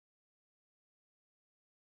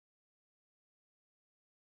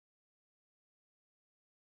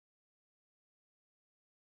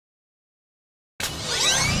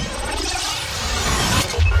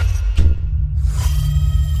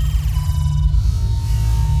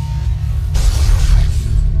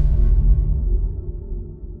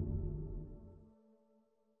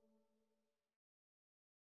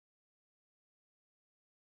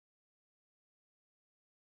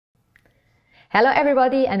Hello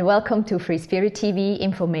everybody and welcome to FreeSpirit-TV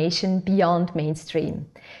Information Beyond Mainstream.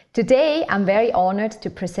 Today I'm very honored to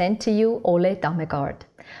present to you Ole Dammegard.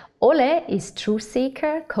 Ole is truth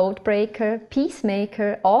seeker, codebreaker,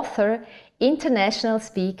 peacemaker, author, international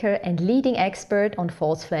speaker and leading expert on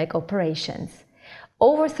false flag operations.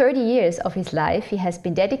 Over 30 years of his life he has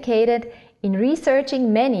been dedicated in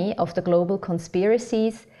researching many of the global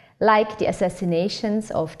conspiracies like the assassinations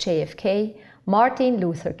of JFK, Martin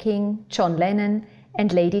Luther King, John Lennon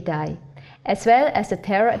and Lady Di, as well as the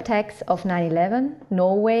terror attacks of 9/11,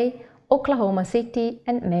 Norway, Oklahoma City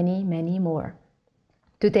and many, many more.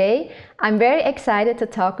 Today, I'm very excited to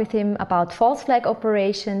talk with him about false flag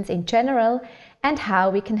operations in general and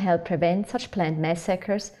how we can help prevent such planned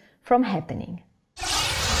massacres from happening.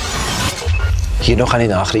 Hier noch eine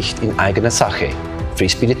Nachricht in eigener Sache.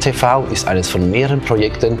 FreeSpirit-TV ist eines von mehreren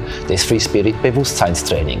Projekten des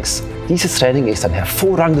FreeSpirit-Bewusstseinstrainings. Dieses Training ist ein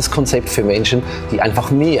hervorragendes Konzept für Menschen, die einfach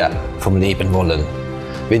mehr vom Leben wollen.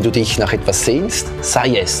 Wenn du dich nach etwas sehnst,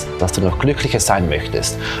 sei es, dass du noch glücklicher sein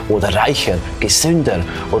möchtest oder reicher, gesünder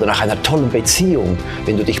oder nach einer tollen Beziehung,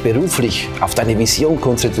 wenn du dich beruflich auf deine Vision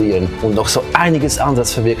konzentrieren und noch so einiges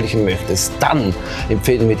anderes verwirklichen möchtest, dann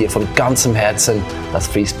empfehlen wir dir von ganzem Herzen das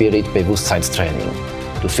FreeSpirit-Bewusstseinstraining.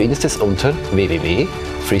 Du findest es unter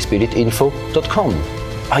www.freespiritinfo.com.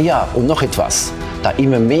 Ah ja, und noch etwas. Da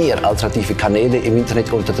immer mehr alternative Kanäle im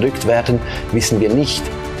Internet unterdrückt werden, wissen wir nicht,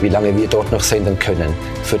 wie lange wir dort noch senden können.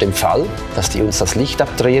 Für den Fall, dass die uns das Licht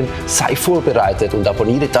abdrehen, sei vorbereitet und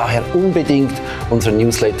abonniere daher unbedingt unseren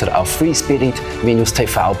Newsletter auf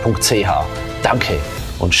freespirit-tv.ch. Danke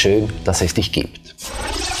und schön, dass es dich gibt.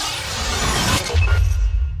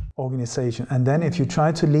 Organization. And then if you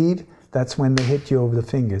try to leave, that's when they hit you over the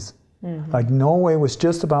fingers. Like Norway was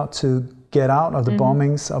just about to get out of the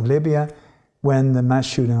bombings of Libya when the mass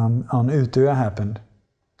shooting on Würtenberger happened.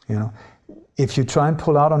 You know, if you try and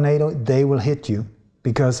pull out on NATO, they will hit you,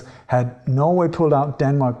 because had Norway pulled out,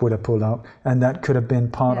 Denmark would have pulled out, and that could have been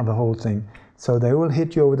part of the whole thing. So they will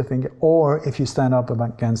hit you over the finger, or if you stand up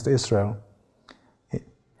against Israel.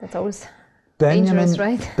 That's always dangerous,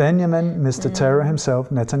 right? Benjamin, Mr. Terror himself,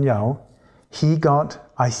 Netanyahu, he got,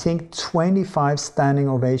 I think, 25 standing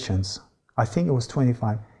ovations. I think it was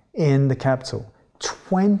 25 in the capital.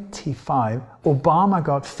 25. Obama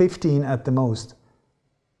got 15 at the most.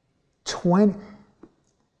 20.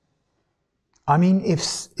 I mean, if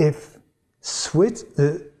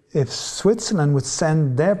Switzerland would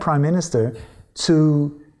send their prime minister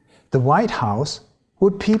to the White House,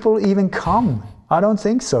 would people even come? I don't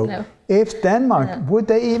think so. No. If Denmark, would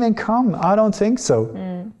they even come? I don't think so.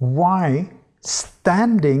 Why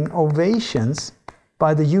standing ovations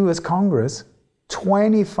by the US Congress?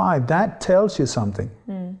 25, that tells you something.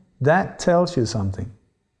 That tells you something.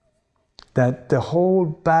 That the whole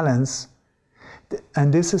balance,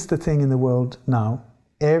 and this is the thing in the world now,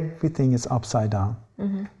 everything is upside down.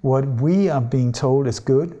 What we are being told is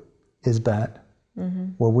good is bad.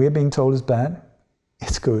 What we're being told is bad,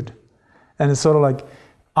 it's good. And it's sort of like,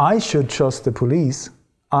 I should trust the police.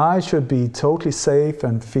 I should be totally safe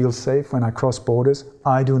and feel safe when I cross borders.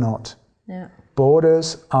 I do not. Yeah.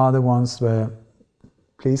 Borders are the ones where,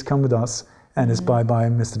 please come with us, and it's bye-bye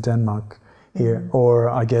Mr. Denmark here. Or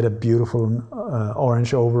I get a beautiful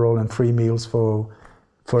orange overall and free meals for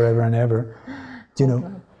forever and ever. You know,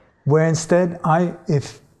 where instead,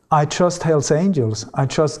 if I trust Hells Angels, I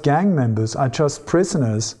trust gang members, I trust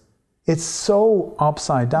prisoners, it's so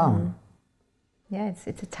upside down. Yeah,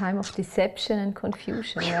 it's a time of deception and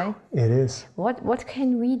confusion, right? It is. What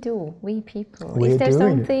can we do, we people? We're Is there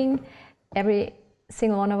doing something every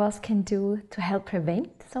single one of us can do to help prevent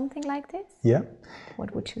something like this? Yeah.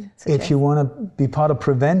 What would you suggest? If you want to be part of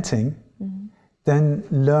preventing, then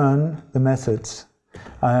learn the methods.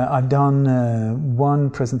 I've done one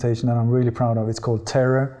presentation that I'm really proud of. It's called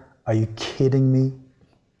Terror. Are you kidding me?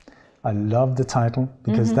 I love the title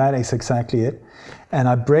because that is exactly it. And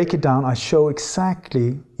I break it down. I show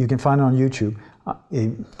exactly, you can find it on YouTube.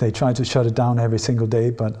 They try to shut it down every single day,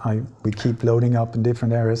 but we keep loading up in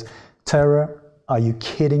different areas. Terror, are you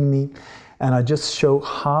kidding me? And I just show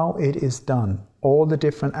how it is done, all the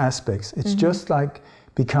different aspects. It's just like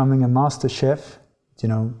becoming a master chef. You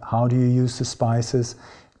know, how do you use the spices?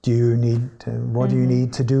 Do you need, what do you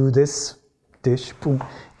need to do this dish? Boom.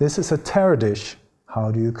 This is a terror dish. How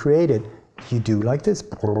do you create it? You do like this.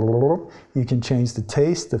 You can change the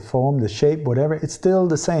taste, the form, the shape, whatever. It's still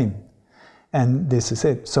the same. And this is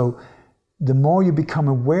it. So the more you become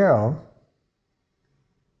aware of,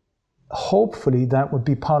 hopefully that would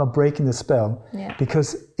be part of breaking the spell. Yeah.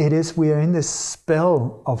 Because we are in this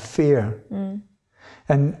spell of fear.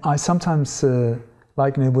 And I sometimes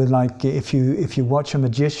Like if you watch a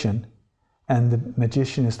magician, and the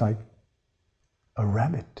magician is like a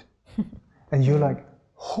rabbit, and you're like,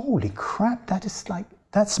 holy crap,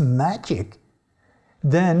 that's magic.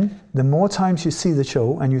 Then the more times you see the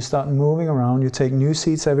show and you start moving around, you take new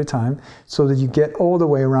seats every time so that you get all the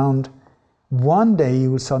way around. One day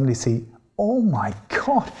you will suddenly see, oh my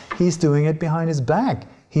God, he's doing it behind his back.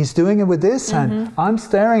 He's doing it with this hand. I'm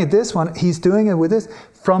staring at this one. He's doing it with this.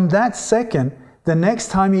 From that second, the next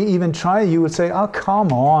time you even try, you will say, oh,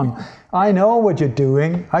 come on. I know what you're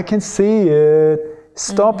doing. I can see it.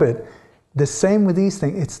 Stop it. The same with these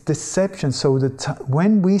things. It's deception. So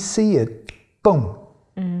when we see it, boom.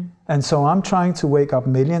 And so I'm trying to wake up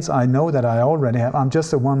millions. I know that I already have. I'm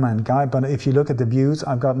just a one-man guy, but if you look at the views,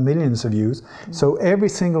 I've got millions of views. So every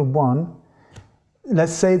single one,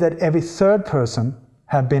 let's say that every third person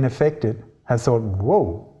have been affected, has thought,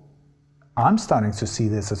 whoa, I'm starting to see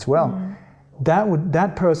this as well.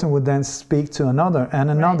 That person would then speak to another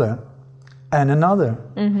and another and another.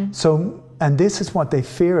 So, and this is what they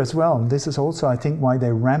fear as well. This is also, I think, why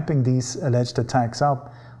they're ramping these alleged attacks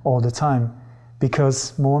up all the time.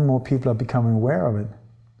 Because more and more people are becoming aware of it.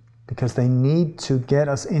 Because they need to get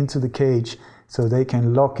us into the cage so they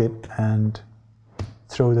can lock it and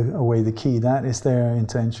throw away the key. That is their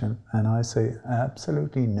intention. And I say,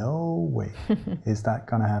 absolutely no way is that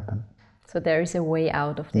going to happen. So there is a way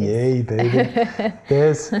out of this. Yay, baby.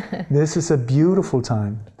 This is a beautiful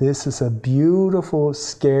time. This is a beautiful,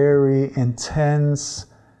 scary, intense,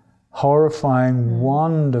 horrifying,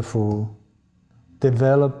 wonderful,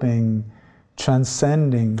 developing,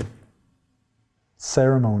 transcending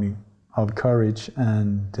ceremony of courage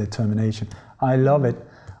and determination. I love it.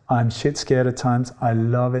 I'm shit scared at times. I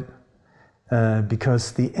love it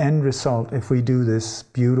because the end result, if we do this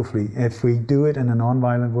beautifully, if we do it in a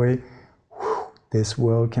non-violent way, this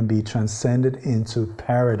world can be transcended into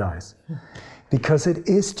paradise. Because it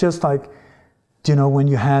is just like, you know, when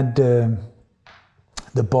you had the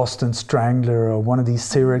Boston Strangler or one of these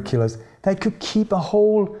serial killers, they could keep a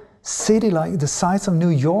whole city like the size of New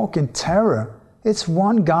York in terror. It's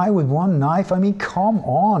one guy with one knife. I mean, come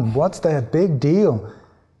on, what's the big deal?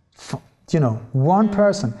 You know, one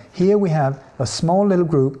person. Here we have a small little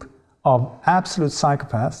group of absolute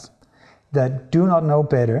psychopaths that do not know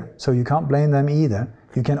better, so you can't blame them either.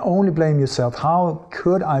 You can only blame yourself. How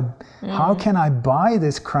can I buy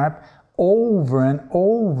this crap over and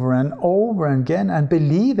over and over again and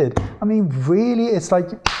believe it? I mean, really, it's like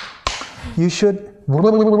you should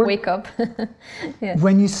wake up.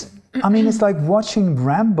 Yes. I mean, it's like watching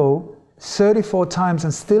Rambo 34 times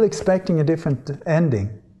and still expecting a different ending.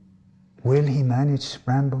 Will he manage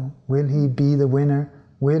Rambo? Will he be the winner?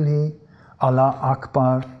 Will he? Allah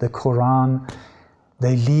Akbar, the Quran,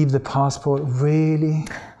 they leave the passport, really?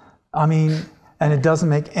 I mean, and it doesn't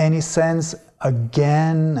make any sense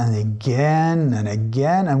again and again and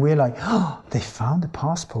again. And we're like, oh, they found the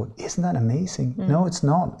passport. Isn't that amazing? No, it's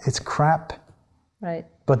not. It's crap. Right.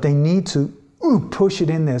 But they need to push it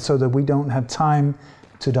in there so that we don't have time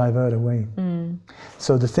to divert away.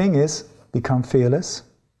 So the thing is, become fearless.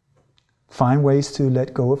 Find ways to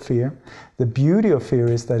let go of fear. The beauty of fear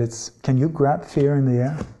is that can you grab fear in the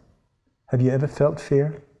air? Have you ever felt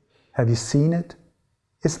fear? Have you seen it?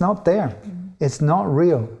 It's not there. It's not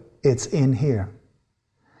real. It's in here.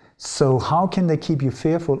 So how can they keep you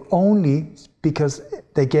fearful? Only because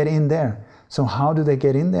they get in there. So how do they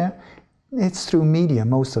get in there? It's through media,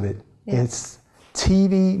 most of it. Yeah. It's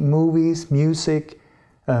TV, movies, music,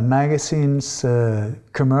 magazines,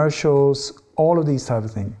 commercials, all of these type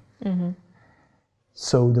of things.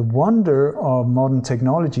 So the wonder of modern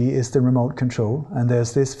technology is the remote control. And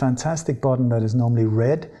there's this fantastic button that is normally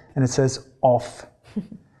red and it says off.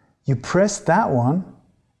 You press that one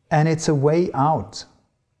and it's a way out.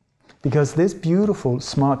 Because this beautiful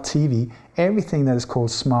smart TV, everything that is called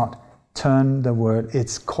smart, turn the word,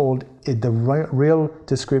 it's called, the real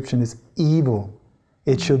description is evil.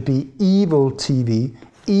 It should be evil TV,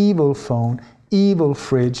 evil phone, evil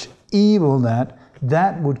fridge, evil that.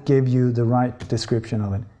 That would give you the right description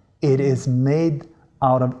of it. It is made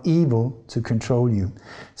out of evil to control you.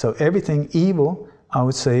 So everything evil, I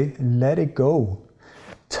would say, let it go.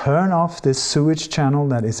 Turn off this sewage channel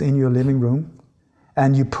that is in your living room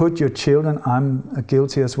and you put your children, I'm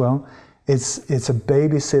guilty as well, it's a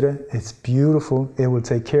babysitter, it's beautiful, it will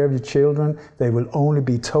take care of your children, they will only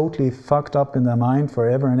be totally fucked up in their mind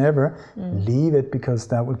forever and ever. Leave it because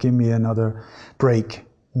that will give me another break.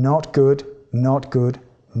 Not good. Not good,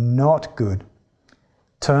 not good.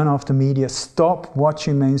 Turn off the media, stop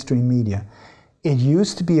watching mainstream media. It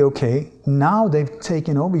used to be okay, now they've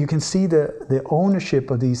taken over. You can see the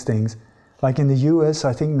ownership of these things. Like in the US,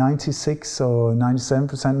 I think 96 or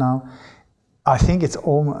 97% now, I think it's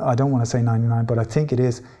all, I don't want to say 99, but I think it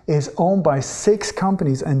is owned by 6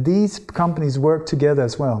 companies, and these companies work together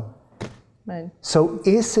as well. Right. So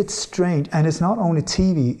is it strange? And it's not only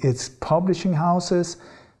TV, it's publishing houses,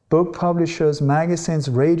 book publishers, magazines,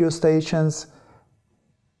 radio stations,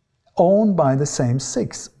 owned by the same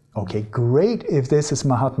 6. Okay, great. If this is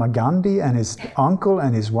Mahatma Gandhi and his uncle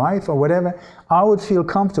and his wife or whatever, I would feel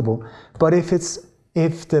comfortable. But if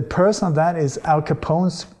the person of that is Al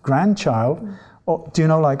Capone's grandchild, or, do you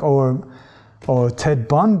know, like, or Ted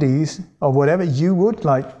Bundy's or whatever, you would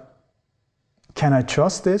like, can I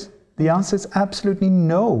trust this? The answer is absolutely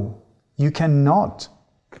no. You cannot.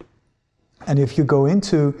 And if you go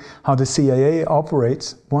into how the CIA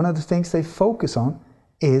operates, one of the things they focus on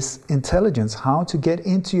is intelligence, how to get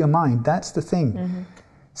into your mind. That's the thing. Mm-hmm.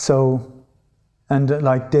 So, and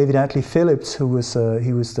like David Atlee Phillips, who was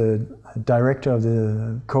he was the director of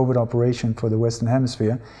the COVID operation for the Western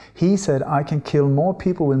Hemisphere, he said, I can kill more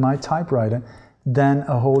people with my typewriter than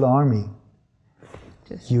a whole army.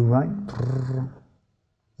 You write,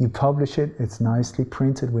 you publish it, it's nicely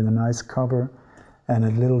printed with a nice cover and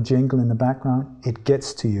a little jingle in the background, it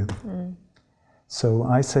gets to you. Mm. So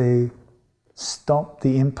I say, stop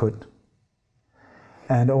the input,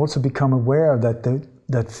 and also become aware that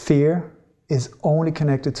that fear is only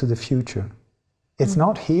connected to the future. It's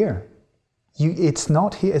not here. It's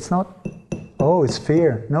not here. It's not, oh, it's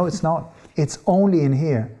fear. No, it's not. It's only in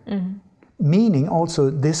here. Mm-hmm. Meaning also,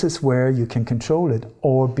 this is where you can control it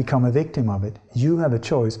or become a victim of it. You have a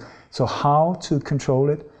choice. So how to control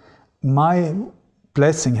it? My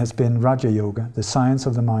blessing has been Raja Yoga, the science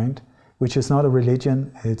of the mind, which is not a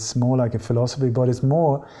religion, it's more like a philosophy, but it's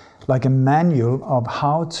more like a manual of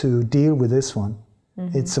how to deal with this one.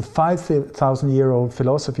 Mm-hmm. It's a 5,000-year-old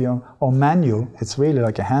philosophy or manual, it's really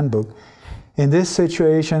like a handbook. In this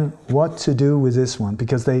situation, what to do with this one?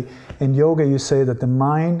 Because in yoga you say that the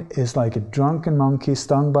mind is like a drunken monkey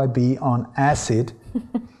stung by a bee on acid.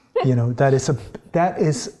 You know, that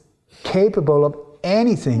is capable of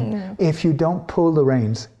anything if you don't pull the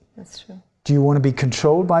reins. That's true. Do you want to be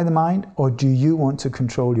controlled by the mind, or do you want to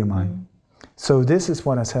control your mind? Mm. So this is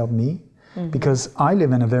what has helped me, because I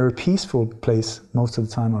live in a very peaceful place most of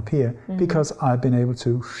the time up here, because I've been able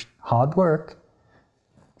to, hard work,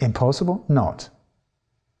 impossible, not.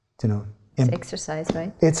 You know, it's exercise,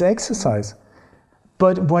 right? It's exercise.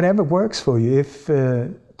 But whatever works for you, if,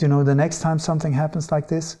 you know, the next time something happens like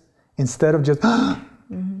this, instead of just,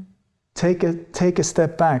 take a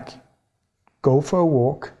step back, go for a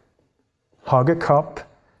walk, hug a cup,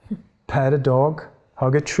 pet a dog,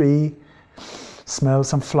 hug a tree, smell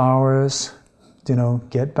some flowers, you know,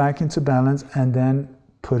 get back into balance, and then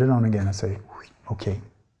put it on again and say, okay,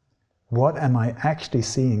 what am I actually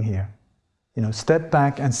seeing here? You know, step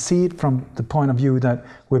back and see it from the point of view that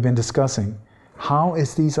we've been discussing. How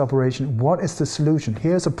is these operations? What is the solution?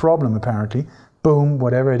 Here's a problem apparently. Boom,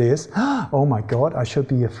 whatever it is. Oh my God, I should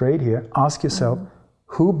be afraid here. Ask yourself,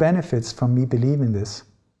 who benefits from me believing this?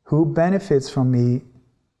 Who benefits from me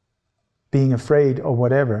being afraid or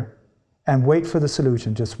whatever? And wait for the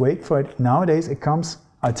solution. Just wait for it. Nowadays it comes,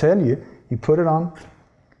 I tell you, you put it on,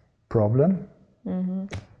 problem,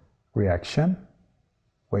 reaction,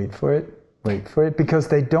 wait for it, because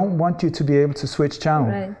they don't want you to be able to switch channel.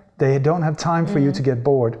 Right. They don't have time for you to get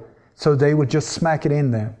bored. So they would just smack it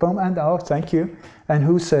in there. Boom, and oh, thank you. And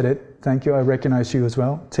who said it? Thank you, I recognize you as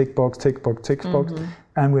well. Tick box, tick box, tick box.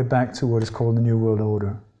 And we're back to what is called the New World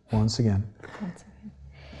Order. Once again,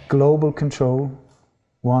 global control,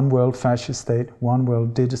 one world fascist state, one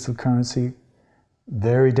world digital currency,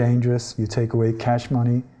 very dangerous. You take away cash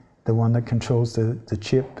money, the one that controls the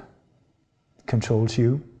chip controls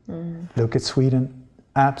you. Look at Sweden,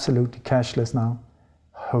 absolutely cashless now,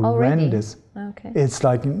 horrendous. Okay. It's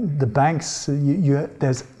like the banks,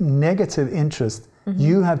 there's negative interest.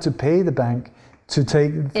 You have to pay the bank to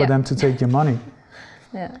for them to take your money.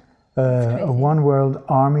 Yeah. A one world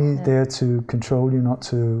army there to control you, not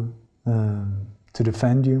to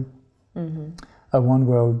defend you. A one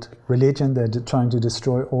world religion, they're trying to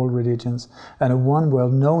destroy all religions. And a one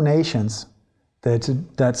world, no nations,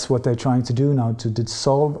 that's what they're trying to do now, to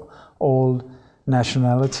dissolve all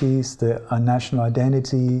nationalities, the national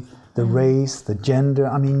identity, the race, the gender.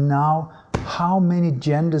 I mean, now, how many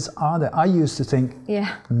genders are there? I used to think,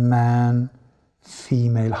 man,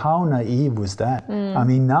 female, how naive was that? I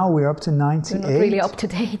mean, now we're up to 98. We're not really up to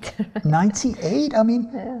date. 98? I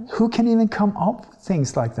mean, who can even come up with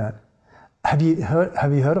things like that? Have you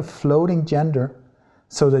heard of floating gender?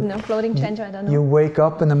 So that no, floating gender, I don't know. You wake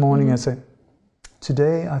up in the morning and say,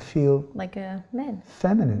 today I feel like a man.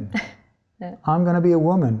 Feminine. I'm going to be a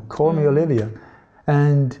woman. Call me Olivia.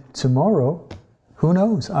 And tomorrow, who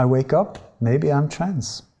knows? I wake up, maybe I'm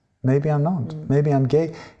trans. Maybe I'm not. Maybe I'm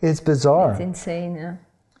gay. It's bizarre. It's insane, yeah.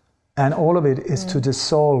 And all of it is to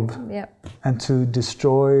dissolve and to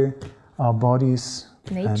destroy our bodies.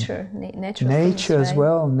 Nature nature as right?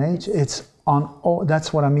 well. Nature. It's on all.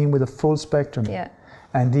 That's what I mean with a full spectrum. Yeah.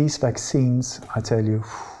 And these vaccines, I tell you,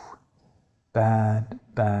 bad.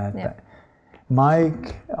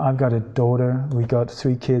 Mike, I've got a daughter. We got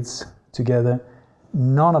 3 kids together.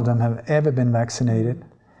 None of them have ever been vaccinated.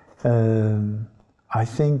 I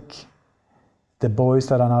think the boys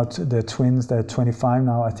that are now, they're twins, they're 25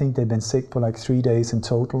 now. I think they've been sick for like 3 days in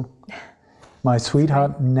total. My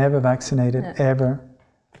sweetheart never vaccinated, ever.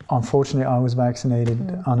 Unfortunately, I was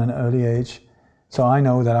vaccinated on an early age. So I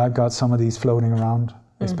know that I've got some of these floating around,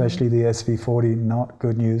 especially the SV40, not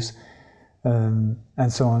good news, and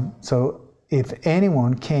so on. So if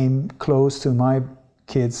anyone came close to my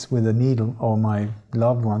kids with a needle or my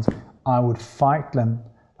loved ones, I would fight them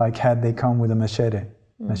like had they come with a machete.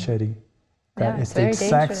 That is the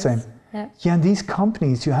exact same. Yeah, and these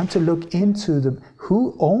companies, you have to look into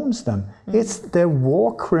who owns them. They're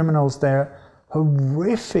war criminals, they're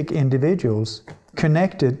horrific individuals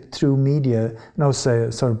connected through media,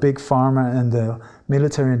 sort of big pharma and the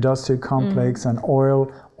military industrial complex and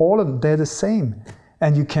oil, all of them, they're the same.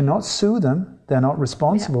 And you cannot sue them, they're not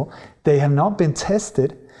responsible, they have not been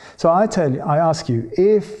tested. So I ask you,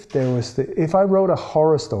 if I wrote a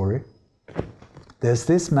horror story, there's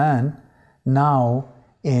this man now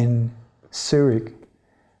in Zurich,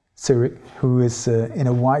 who is in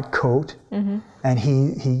a white coat, and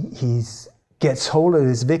he gets hold of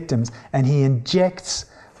his victims and he injects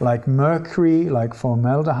like mercury, like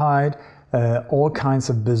formaldehyde, all kinds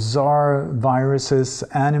of bizarre viruses,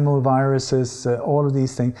 animal viruses, all of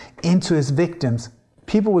these things into his victims.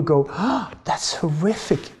 People would go, oh, that's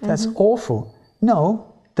horrific, that's awful.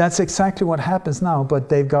 No, that's exactly what happens now, but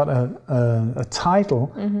they've got a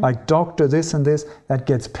title like Doctor this and this that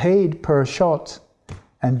gets paid per shot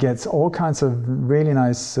and gets all kinds of really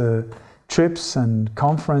nice trips and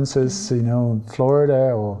conferences, in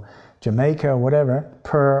Florida or Jamaica or whatever,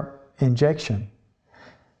 per injection.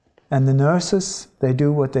 And the nurses, they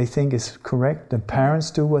do what they think is correct. The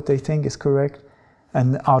parents do what they think is correct,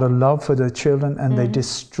 and out of love for their children, and they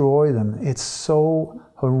destroy them. It's so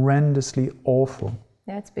horrendously awful.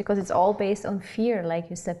 Yeah, it's because it's all based on fear, like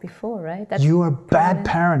you said before, right? That's you are a bad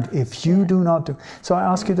parent if you do not do. So I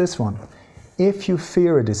ask you this one. If you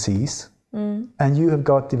fear a disease and you have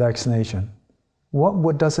got the vaccination,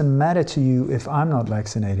 what does it matter to you if I'm not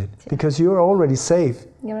vaccinated? Because you're already safe.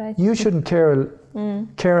 You're right. You shouldn't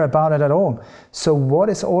care about it at all. So what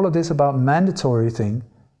is all of this about mandatory thing?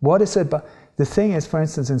 What is it about? The thing is, for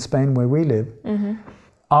instance, in Spain where we live,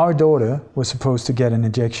 our daughter was supposed to get an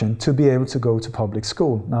injection to be able to go to public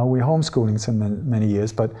school. Now we're homeschooling so many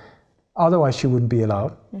years, but otherwise she wouldn't be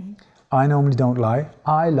allowed. I normally don't lie.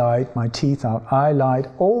 I lied my teeth out. I lied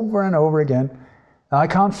over and over again. I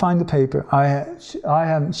can't find the paper.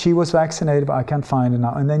 She was vaccinated, but I can't find it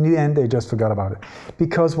now. And then in the end, they just forgot about it.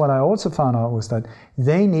 Because what I also found out was that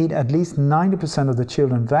they need at least 90% of the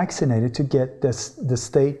children vaccinated to get the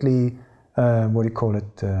stately,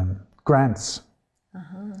 grants.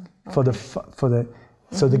 So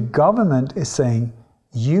the government is saying,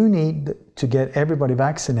 you need to get everybody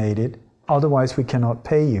vaccinated, otherwise we cannot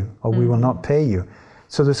pay you, or we will not pay you.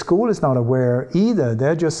 So the school is not aware either.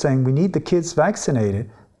 They're just saying we need the kids vaccinated,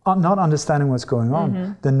 not understanding what's going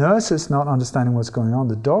on. The nurses not understanding what's going on.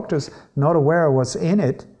 The doctors not aware of what's in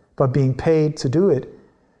it, but being paid to do it,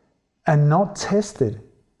 and not tested.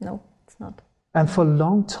 No, it's not. And for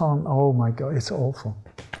long term, oh my God, it's awful.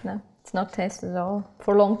 No, it's not tested at all.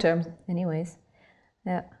 For long term, anyways.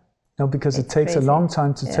 Yeah. No, because it takes a long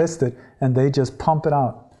time to test it, and they just pump it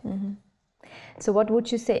out. So what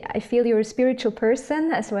would you say? I feel you're a spiritual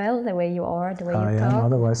person as well, the way you are, the way you talk.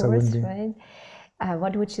 Otherwise course, I wouldn't be. Right?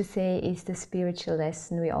 What would you say is the spiritual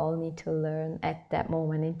lesson we all need to learn at that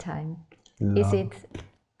moment in time? Love. Is it,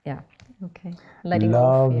 letting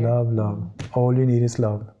go of fear. Love. All you need is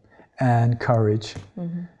love and courage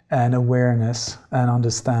and awareness and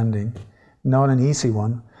understanding. Not an easy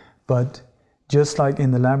one, but just like in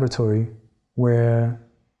the laboratory where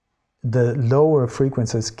the lower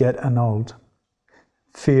frequencies get annulled,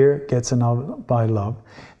 fear gets annulled by love.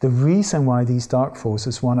 The reason why these dark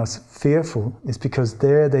forces want us fearful is because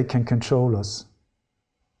there they can control us.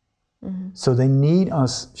 So they need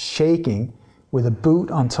us shaking with a boot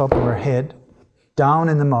on top of our head, down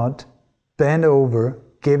in the mud, bent over,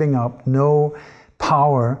 giving up, no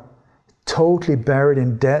power, totally buried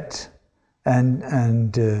in debt and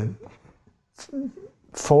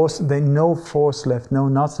force, no force left, no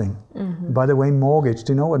nothing. By the way, mortgage,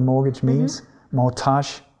 do you know what mortgage means?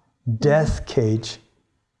 Mortgage, death cage.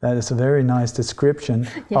 That is a very nice description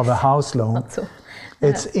of a house loan.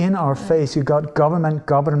 It's in our face. You got government,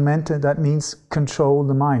 that means control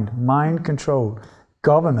the mind control.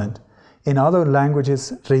 Government. In other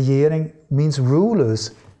languages, regering means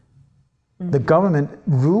rulers. The government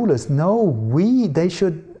rulers, no, they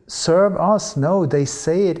should serve us. No, they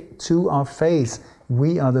say it to our face.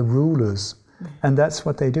 We are the rulers. And that's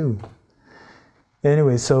what they do.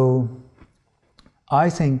 Anyway, so I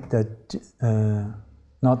think that,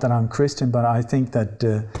 not that I'm Christian, but I think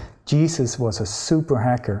that Jesus was a super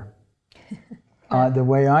hacker. The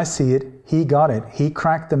way I see it, he got it. He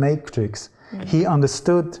cracked the matrix. He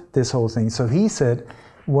understood this whole thing. So he said,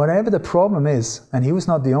 whatever the problem is, and he was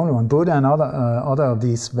not the only one, Buddha and other of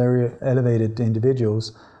these very elevated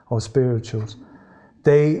individuals or spirituals,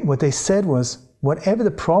 what they said was, whatever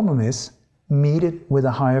the problem is, meet it with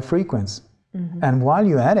a higher frequency. And while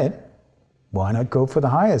you're at it, why not go for the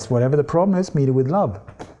highest? Whatever the problem is, meet it with love.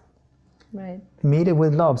 Right. Meet it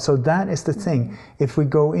with love. So that is the thing. If we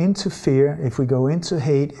go into fear, if we go into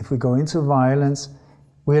hate, if we go into violence,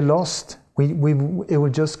 we're lost. It will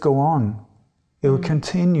just go on. It will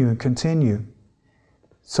continue and continue.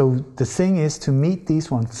 So the thing is to meet these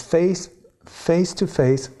ones face to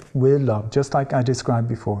face with love, just like I described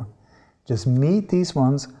before. Just meet these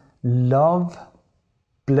ones, love,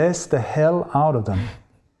 bless the hell out of them.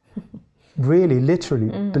 Really,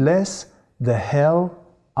 literally, bless the hell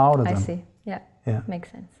out of them. I see, yeah,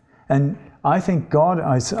 makes sense. And I think God,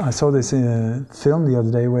 I saw this in a film the other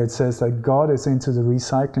day where it says that God is into the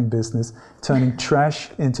recycling business, turning trash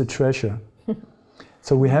into treasure.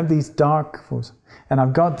 So we have these dark forces. And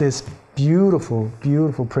I've got this beautiful,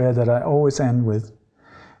 beautiful prayer that I always end with.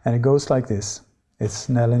 And it goes like this. It's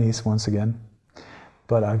Nellanese once again,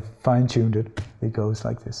 but I've fine-tuned it. It goes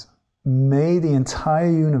like this. May the entire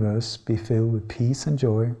universe be filled with peace and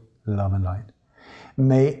joy, love and light.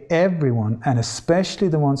 May everyone, and especially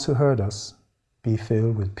the ones who hurt us, be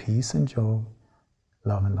filled with peace and joy,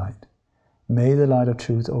 love and light. May the light of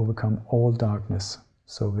truth overcome all darkness,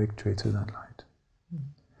 so victory to that light.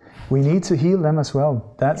 We need to heal them as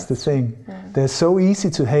well. That's the thing. Yeah. They're so easy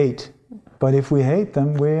to hate, but if we hate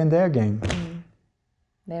them, we're in their game.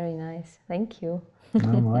 Very nice. Thank you.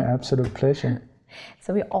 No, my absolute pleasure.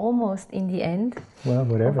 So we're almost in the end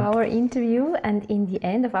of our interview, and in the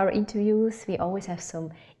end of our interviews we always have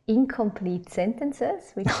some incomplete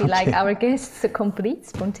sentences which we like our guests to complete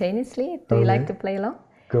spontaneously. Do you like to play along?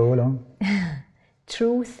 Go along.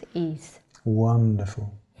 Truth is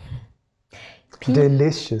wonderful.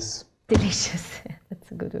 Delicious. Delicious.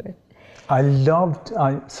 That's a good word. I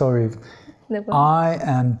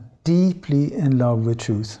am deeply in love with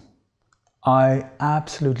truth. I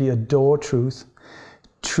absolutely adore truth.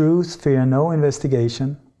 Truth, fear no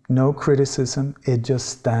investigation, no criticism, it just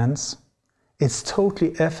stands. It's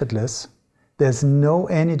totally effortless. There's no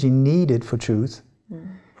energy needed for truth.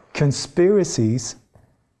 Conspiracies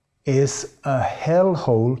is a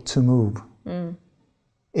hellhole to move.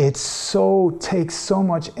 It takes so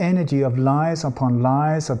much energy of lies upon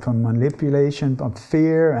manipulation, of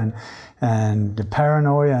fear and the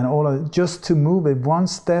paranoia and all of it, just to move it one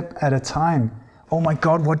step at a time. Oh my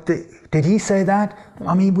God, did he say that?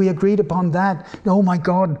 I mean, we agreed upon that. Oh my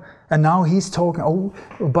God. And now he's talking,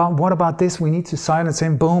 what about this? We need to silence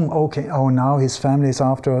him. Boom, okay. Oh, now his family is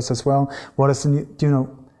after us as well. What is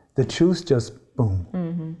the truth just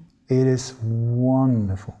boom. It is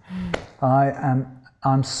wonderful.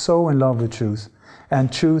 I'm so in love with truth.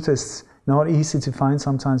 And truth is not easy to find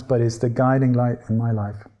sometimes, but it's the guiding light in my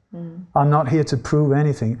life. I'm not here to prove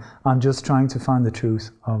anything. I'm just trying to find the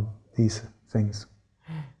truth of these things.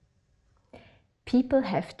 People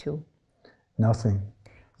have to. Nothing.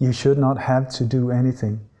 You should not have to do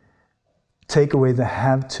anything. Take away the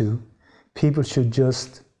have to. People should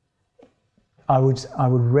just, I would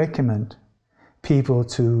recommend people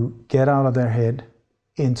to get out of their head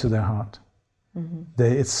into their heart.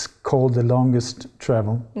 It's called the longest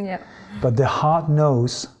travel. Yeah. But the heart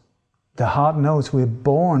knows we're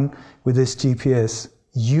born with this GPS.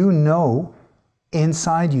 You know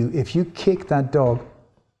inside you, if you kick that dog,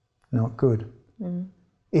 not good.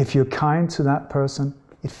 If you're kind to that person,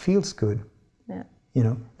 it feels good. Yeah.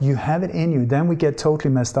 You have it in you. Then we get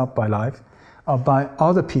totally messed up by life, or by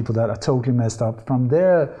other people that are totally messed up, from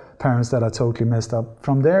their parents that are totally messed up,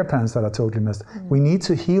 from their parents that are totally messed up. We need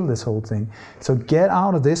to heal this whole thing. So get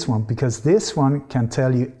out of this one, because this one can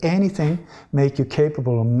tell you anything, make you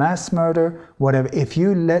capable of mass murder, whatever. If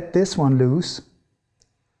you let this one loose,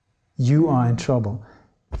 you are in trouble.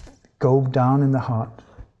 go down in the heart.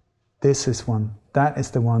 This is one. That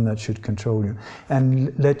is the one that should control you.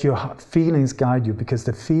 And let your feelings guide you, because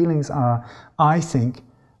the feelings are, I think,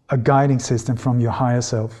 a guiding system from your higher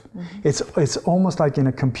self. It's almost like in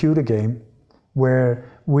a computer game where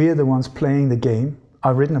we're the ones playing the game.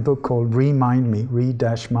 I've written a book called Re-Mind Me,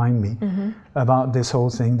 about this whole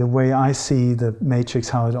thing, the way I see the matrix,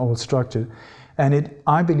 how it's all structured. And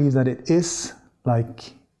I believe that it is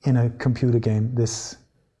like in a computer game, this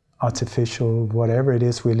artificial, whatever it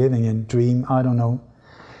is we're living in, dream, I don't know.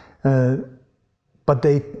 But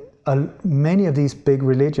many of these big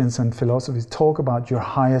religions and philosophies talk about your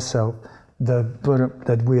higher self,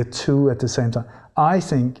 that we're two at the same time. I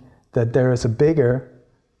think that there is a bigger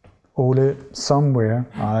Ole somewhere,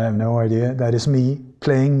 I have no idea, that is me,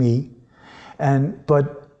 playing me.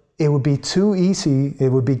 But it would be too easy, it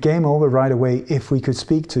would be game over right away if we could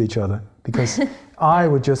speak to each other. Because I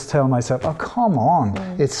would just tell myself, oh, come on,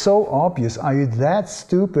 it's so obvious. Are you that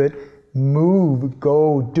stupid? Move,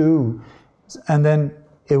 go, do. And then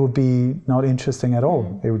it would be not interesting at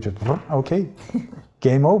all. It would just, okay,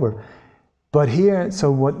 game over. But here,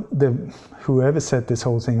 so whoever set this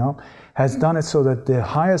whole thing up has done it so that the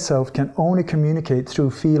higher self can only communicate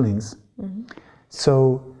through feelings.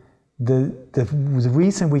 So the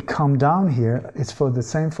reason we come down here, it's for the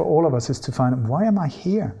same for all of us, is to find out, why am I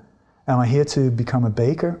here? Am I here to become a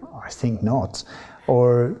baker? I think not.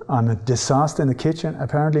 Or I'm a disaster in the kitchen?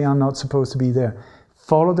 Apparently I'm not supposed to be there.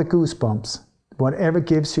 Follow the goosebumps. Whatever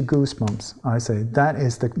gives you goosebumps, I say, that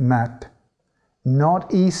is the map.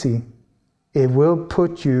 Not easy. It will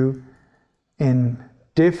put you in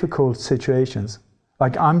difficult situations.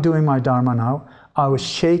 Like I'm doing my Dharma now. I was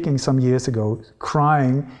shaking some years ago,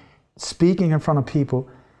 crying, speaking in front of people.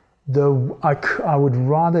 I would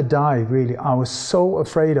rather die, really. I was so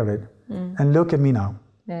afraid of it. And look at me now.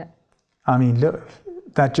 Yeah. I mean, look,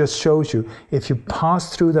 that just shows you, if you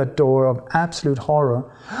pass through that door of absolute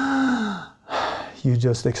horror, you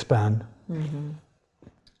just expand.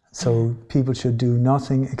 So people should do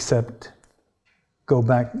nothing except go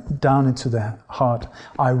back down into the heart.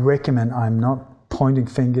 I recommend, I'm not pointing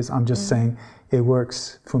fingers, I'm just saying it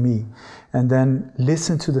works for me. And then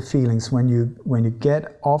listen to the feelings. When you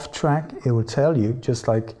get off track, it will tell you, just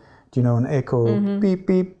like, an echo, beep,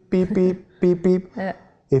 beep, beep, beep, beep, beep. Yeah.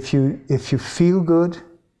 If you feel good,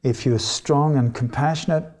 if you're strong and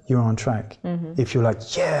compassionate, you're on track. If you're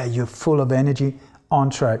like, yeah, you're full of energy, on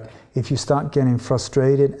track. If you start getting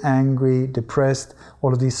frustrated, angry, depressed,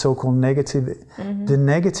 all of these so-called negative, the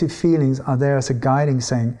negative feelings are there as a guiding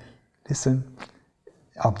saying, listen,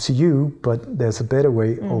 up to you, but there's a better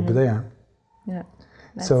way over there. Yeah,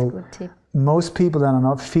 that's so a good tip. Most people that are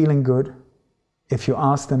not feeling good, if you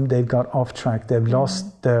ask them, they've got off track, they've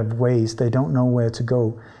lost their ways, they don't know where to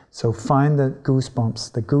go. So find the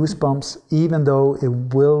goosebumps. The goosebumps, even though it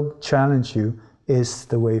will challenge you, is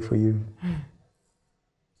the way for you.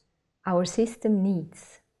 Our system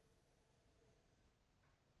needs.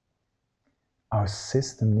 Our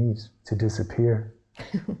system needs to disappear.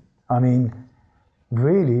 I mean,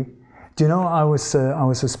 really. Do you know, I was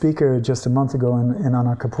a speaker just a month ago in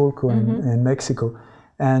Acapulco in Mexico,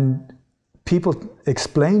 and people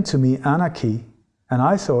explained to me anarchy, and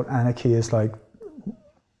I thought anarchy is like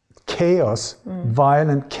chaos,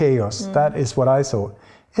 violent chaos. That is what I thought.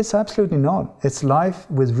 It's absolutely not. It's life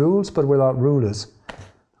with rules but without rulers.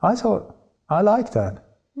 I thought, I like that.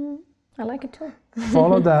 I like it too.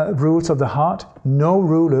 Follow the rules of the heart. No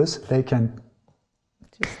rulers, they can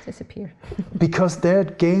just disappear. Because their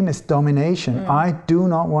game is domination. I do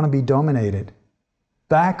not want to be dominated.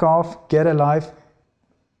 Back off, get a life,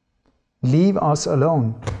 leave us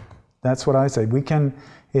alone. That's what I say. We can,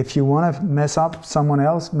 if you want to mess up someone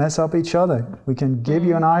else, mess up each other. We can give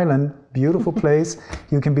you an island, beautiful place.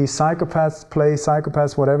 You can be psychopaths, play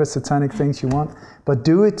psychopaths, whatever satanic things you want, but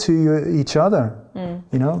do it to each other.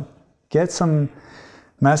 You know, get some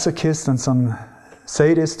masochists and some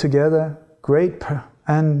sadists together,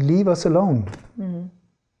 and leave us alone.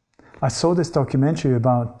 I saw this documentary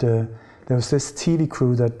about, there was this TV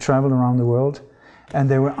crew that traveled around the world, and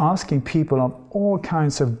they were asking people of all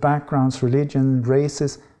kinds of backgrounds, religion,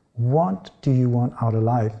 races, what do you want out of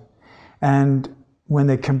life? And when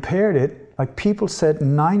they compared it, like people said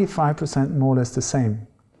 95% more or less the same.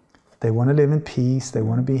 They want to live in peace, they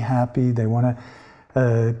want to be happy, they want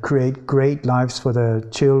to create great lives for their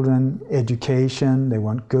children, education, they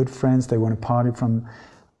want good friends, they want to party from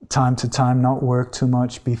time to time, not work too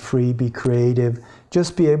much, be free, be creative,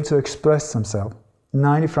 just be able to express themselves.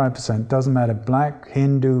 95%, doesn't matter, black,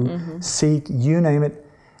 Hindu, Sikh, you name it.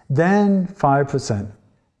 Then 5%,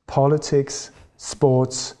 politics,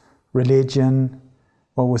 sports, religion,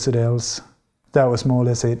 what was it else? That was more or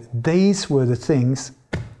less it. These were the things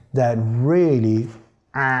that really,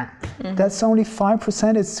 that's only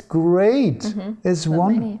 5%, it's great. It's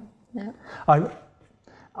one. Yeah.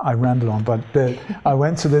 I ramble on, but I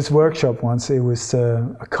went to this workshop once. It was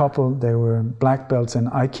a couple, they were black belts in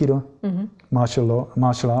Aikido, martial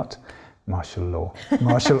arts.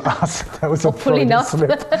 That was a Freudian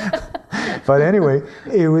slip. But anyway,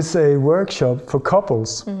 it was a workshop for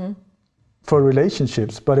couples, for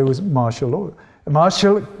relationships, but it was martial arts.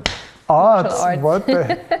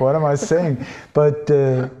 What am I saying? But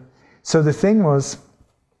so the thing was,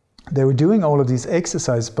 they were doing all of these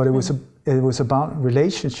exercises, but it was about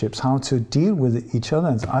relationships, how to deal with each other.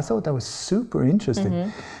 And I thought that was super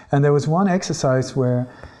interesting. And there was one exercise where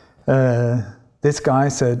this guy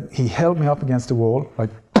said, he held me up against the wall, like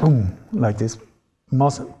boom, like this,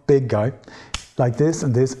 big guy, like this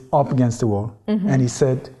and this, up against the wall. And he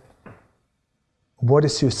said, what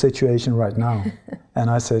is your situation right now? And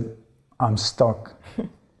I said, I'm stuck.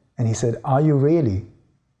 And he said, are you really?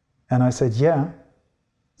 And I said, yeah.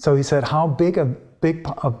 So he said, how big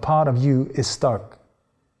a part of you is stuck?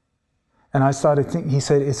 And I started thinking, he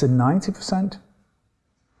said, is it 90%?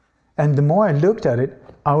 And the more I looked at it,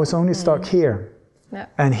 I was only stuck here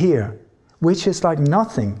and here, which is like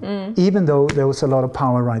nothing, even though there was a lot of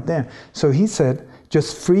power right there. So he said,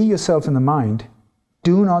 just free yourself in the mind,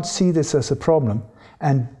 do not see this as a problem,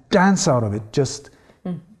 and dance out of it, just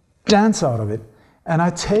dance out of it. And I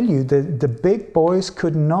tell you, the big boys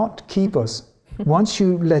could not keep us. Once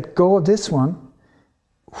you let go of this one,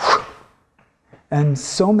 and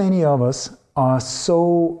so many of us are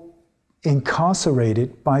so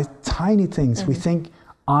incarcerated by tiny things. We think,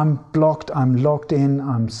 I'm blocked, I'm locked in,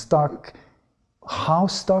 I'm stuck. How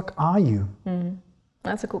stuck are you?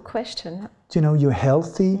 That's a good question. You know, you're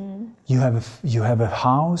healthy, you have a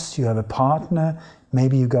house, you have a partner,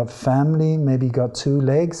 maybe you got family, maybe you got 2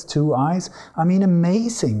 legs, 2 eyes. I mean,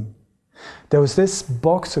 amazing. There was this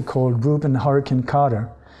boxer called Reuben Hurricane Carter,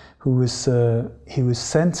 who was he was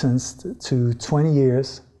sentenced to 20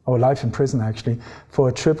 years, or life in prison actually, for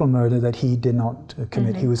a triple murder that he did not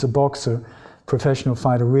commit. He was a boxer, professional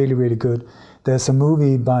fighter, really, really good. There's a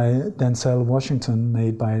movie by Denzel Washington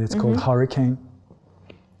made by it. It's called Hurricane.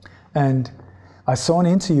 And I saw an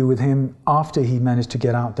interview with him after he managed to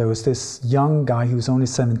get out. There was this young guy, he was only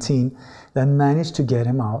 17, that managed to get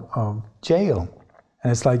him out of jail.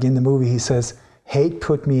 And it's like in the movie, he says, hate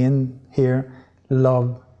put me in here,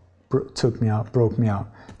 love took me out, broke me out.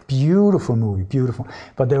 Beautiful movie, beautiful.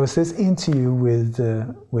 But there was this interview with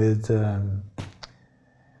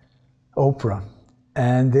Oprah.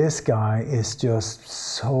 And this guy is just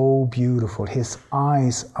so beautiful. His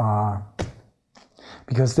eyes are...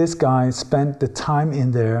 Because this guy spent the time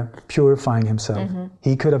in there purifying himself.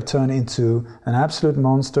 He could have turned into an absolute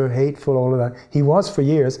monster, hateful, all of that. He was for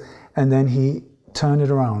years, and then he turned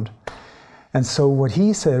it around. And so what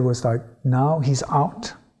he said was like, now he's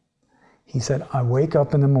out. He said, I wake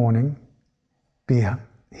up in the morning, he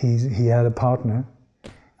had a partner.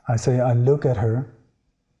 I say, I look at her,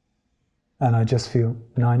 and I just feel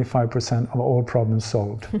 95% of all problems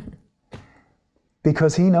solved.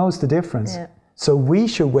 Because he knows the difference. Yeah. So we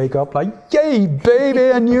should wake up like, yay, baby,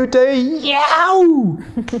 a new day, yow!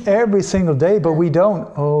 Every single day, but we don't.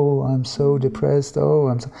 Oh, I'm so depressed,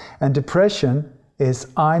 And depression is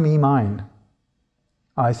I, me, mine,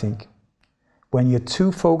 I think. When you're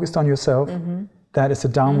too focused on yourself, that is a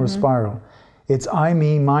downward spiral. It's I,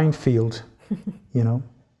 me, mine field, you know?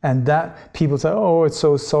 And that, people say, oh, it's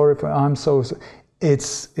so sorry,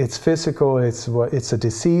 it's physical, it's a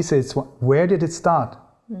disease, where did it start?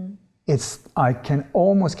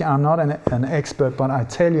 I'm not an expert, but I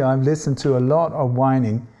tell you, I've listened to a lot of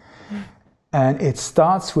whining, and it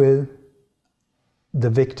starts with the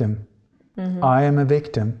victim. I am a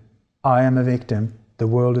victim, the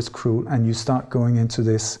world is cruel, and you start going into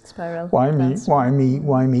this spiral. Why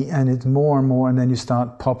me, and it's more and more, and then you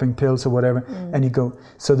start popping pills or whatever, and you go,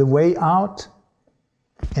 so the way out,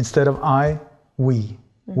 instead of I, we.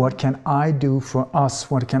 What can I do for us?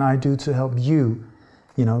 What can I do to help you?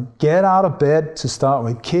 You know, get out of bed to start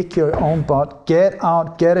with, kick your own butt, get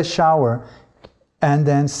out, get a shower, and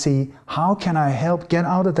then see, how can I help? Get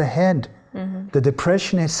out of the head. The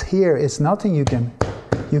depression is here. It's nothing you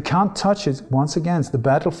can't touch it. Once again, the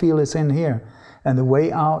battlefield is in here. And the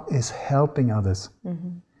way out is helping others.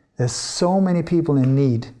 There's so many people in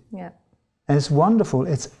need. Yeah. And it's wonderful.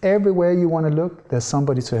 It's everywhere you want to look, there's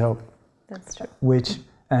somebody to help. That's true.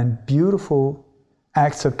 And beautiful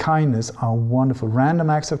acts of kindness are wonderful. Random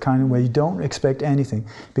acts of kindness where you don't expect anything,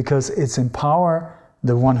 because it's empower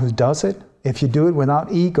the one who does it. If you do it without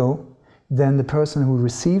ego, then the person who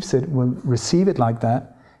receives it will receive it like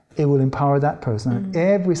that. It will empower that person. And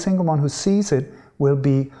every single one who sees it will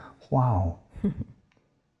be, wow.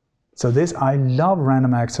 So this, I love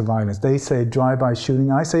random acts of violence. They say drive-by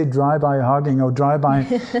shooting. I say drive-by hugging or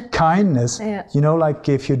drive-by kindness. Yeah. You know, like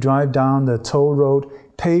if you drive down the toll road,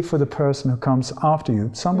 pay for the person who comes after you.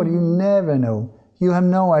 Somebody you never know. You have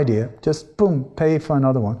no idea. Just boom, pay for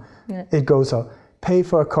another one. Yeah. It goes up. Pay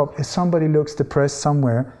for a cup. If somebody looks depressed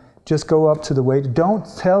somewhere, just go up to the waiter. Don't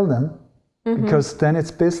tell them, because then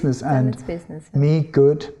it's business. Then and it's business. me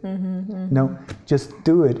good. No, just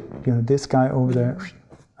do it. You know, this guy over there,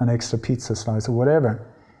 an extra pizza slice or whatever.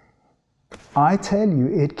 I tell you,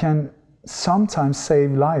 it can sometimes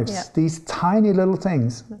save lives. Yeah. These tiny little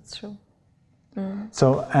things. That's true.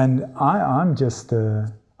 So, and I'm just,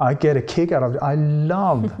 I get a kick out of it. I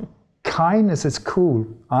love kindness. Is cool.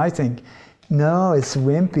 I think, no, it's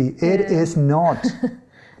wimpy. It is not.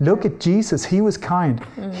 Look at Jesus. He was kind.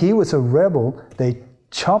 He was a rebel. They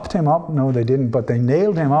chopped him up. No, they didn't, but they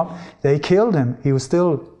nailed him up. They killed him. He was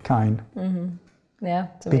still kind. Yeah.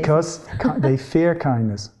 It's amazing. Because they fear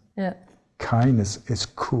kindness. Yeah. Kindness is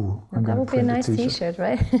cool. I'm That gonna would be a print nice T-shirt,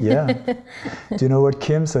 right? Yeah. Do you know what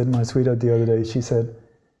Kim said, my sweetheart, the other day? She said,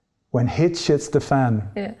 when hit shits the fan.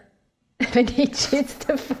 Yeah. When he shits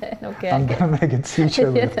the fan. Okay. I'm going to make a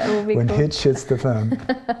T-shirt Yeah, with that would be when cool. hit shits the fan.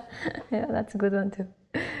 Yeah, that's a good one too.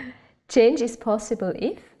 Change is possible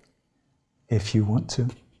If you want to.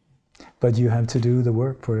 But you have to do the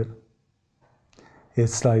work for it.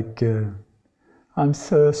 It's like, I'm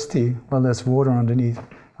thirsty. Well, there's water underneath.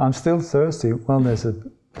 I'm still thirsty. Well, there's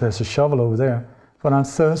a shovel over there. But I'm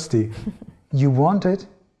thirsty. You want it.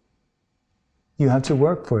 You have to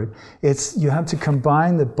work for it. You have to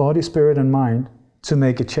combine the body, spirit, and mind to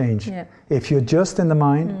make a change. Yeah. If you're just in the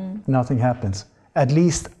mind, nothing happens. At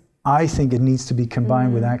least I think it needs to be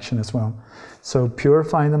combined with action as well. So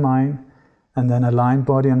purifying the mind, and then align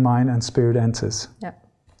body and mind, and spirit enters. Yeah.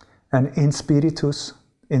 And in spiritus,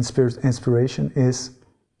 inspiration is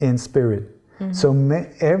in spirit. So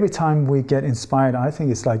every time we get inspired, I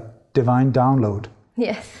think it's like divine download.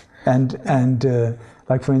 Yes. And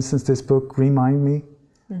like for instance, this book, Remind Me,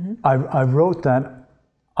 I wrote that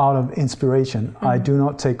out of inspiration. I do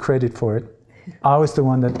not take credit for it. I was the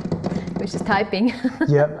one that... Which is typing.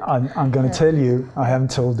 Yeah, I'm going to tell you, I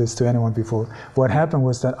haven't told this to anyone before. What happened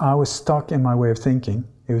was that I was stuck in my way of thinking.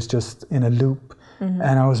 It was just in a loop.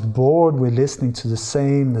 And I was bored with listening to the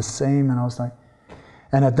same, and I was like...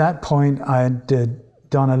 And at that point, I had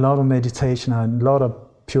done a lot of meditation, a lot of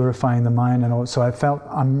purifying the mind, and all. So I felt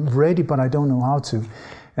I'm ready, but I don't know how to.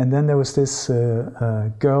 And then there was this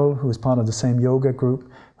girl who was part of the same yoga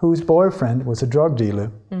group, whose boyfriend was a drug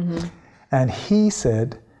dealer. And he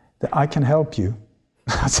said that I can help you.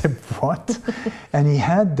 I said, what? And he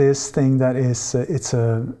had this thing that is, it's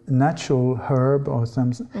a natural herb or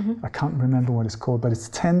something. I can't remember what it's called, but it's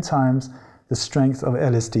 10 times the strength of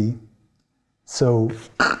LSD. So,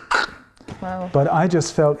 Wow. but I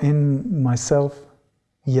just felt in myself,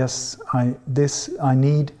 yes, I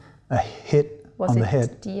need a hit on the head.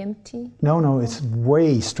 Was it DMT? No, it's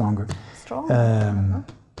way stronger. Strong?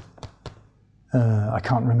 I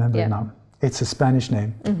can't remember it now. It's a Spanish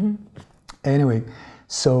name. Anyway,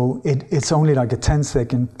 so it's only like a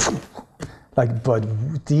 10-second, like, but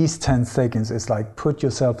these 10 seconds is like put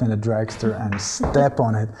yourself in a dragster and step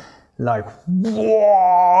on it, like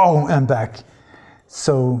whoa, and back.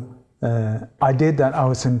 So I did that. I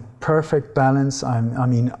was in perfect balance. I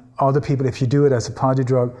mean, other people, if you do it as a party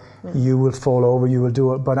drug, you will fall over, you will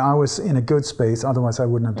do it. But I was in a good space, otherwise I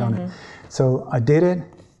wouldn't have done it. So I did it.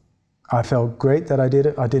 I felt great that I did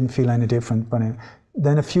it. I didn't feel any different. But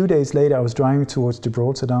then a few days later, I was driving towards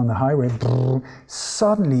Gibraltar down the highway.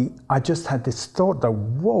 Suddenly, I just had this thought that,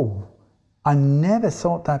 whoa, I never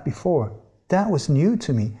thought that before. That was new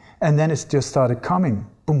to me. And then it just started coming,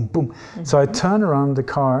 boom, boom. So I turned around the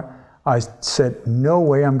car. I said, no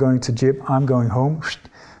way I'm going to Jib. I'm going home.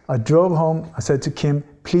 I drove home. I said to Kim,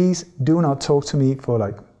 please do not talk to me for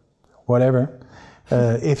like whatever.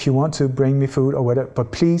 If you want to bring me food or whatever,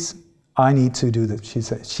 but please, I need to do this. She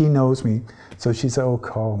said, she knows me. So she said, oh,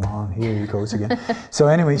 come on, here he goes again. So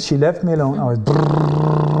anyway, she left me alone. I was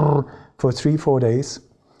for 3-4 days.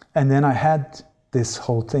 And then I had this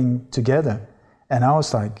whole thing together. And I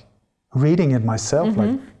was like reading it myself,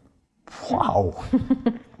 like, wow.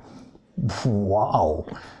 Wow.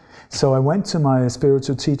 So I went to my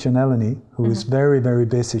spiritual teacher, Melanie, who is very, very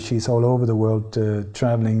busy. She's all over the world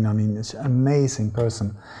traveling. I mean, it's an amazing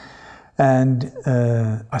person. And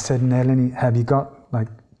I said, Melanie, have you got like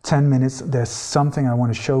 10 minutes? There's something I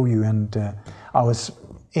want to show you. And I was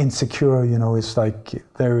insecure, you know, it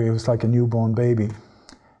was like a newborn baby.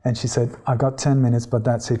 And she said, I got 10 minutes, but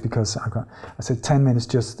that's it, because I said, 10 minutes,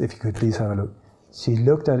 just if you could please have a look. She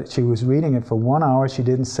looked at it, she was reading it for 1 hour, she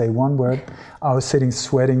didn't say one word. I was sitting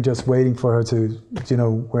sweating, just waiting for her to, you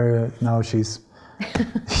know, where now she's,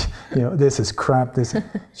 you know, this is crap.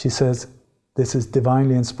 She says, this is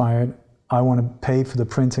divinely inspired. I want to pay for the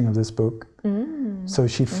printing of this book. So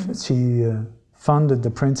she funded the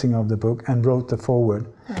printing of the book and wrote the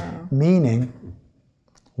foreword. Meaning,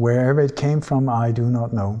 wherever it came from, I do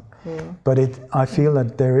not know. But I feel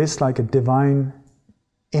that there is like a divine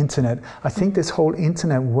internet. I think this whole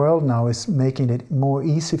internet world now is making it more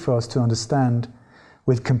easy for us to understand,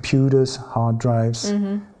 with computers, hard drives,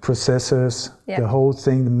 processors, the whole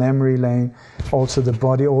thing, the memory lane, also the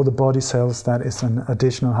body, all the body cells, that is an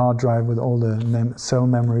additional hard drive with all the cell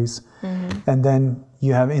memories. And then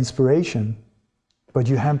you have inspiration, but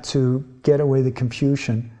you have to get away the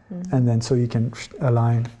confusion, and then so you can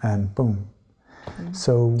align and boom.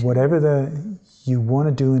 So whatever you want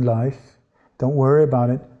to do in life, don't worry about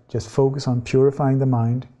it, just focus on purifying the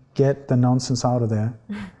mind, get the nonsense out of there.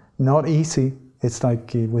 Not easy. It's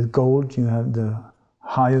like with gold, you have the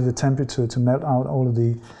higher the temperature to melt out all of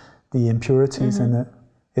the impurities, and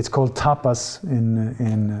it's called tapas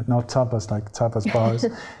in not tapas like tapas bars,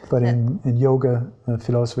 but in yoga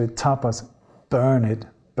philosophy, tapas, burn it.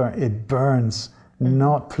 It burns,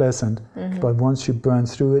 not pleasant, but once you burn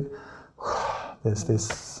through it, there's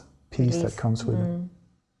this peace that comes with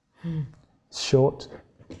it. Short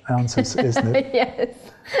answers, isn't it? Yes.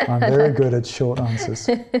 I'm very good at short answers.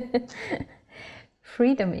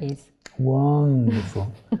 Freedom is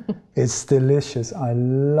wonderful. It's delicious. I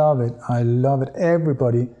love it. I love it.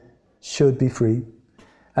 Everybody should be free.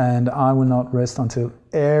 And I will not rest until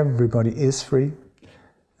everybody is free.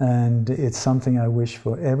 And it's something I wish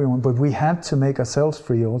for everyone. But we have to make ourselves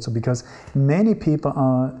free also, because many people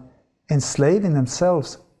are enslaving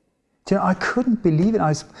themselves. You know, I couldn't believe it.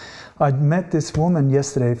 I met this woman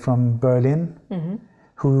yesterday from Berlin,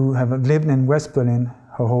 who have lived in West Berlin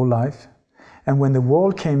her whole life. And when the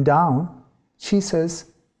wall came down, she says,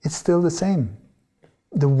 it's still the same.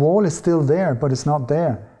 The wall is still there, but it's not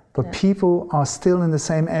there. But people are still in the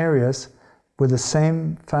same areas, with the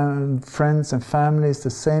same friends and families, the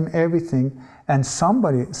same everything. And some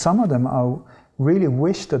of them are really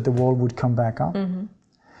wish that the wall would come back up.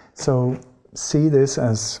 So see this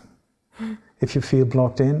as, if you feel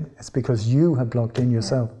blocked in, it's because you have blocked in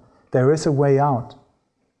yourself. There is a way out.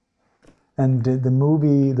 And the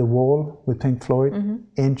movie The Wall with Pink Floyd,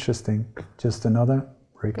 interesting. Just another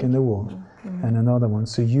brick in the wall, and another one.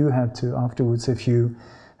 So you have to, afterwards, if you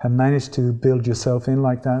have managed to build yourself in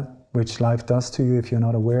like that, which life does to you if you're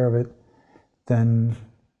not aware of it, then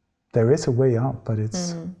there is a way out, but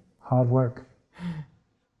it's hard work.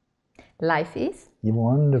 Life is?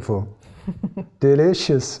 Wonderful.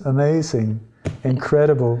 Delicious, amazing,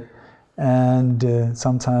 incredible. And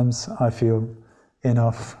sometimes I feel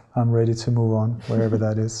enough. I'm ready to move on, wherever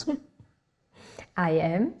that is. I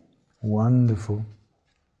am. Wonderful.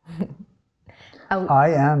 I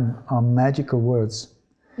am are magical words.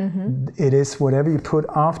 It is whatever you put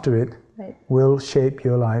after it will shape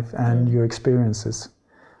your life and your experiences.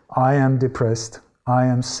 I am depressed. I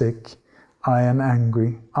am sick. I am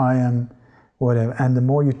angry. I am whatever. And the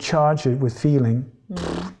more you charge it with feeling,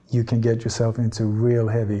 you can get yourself into real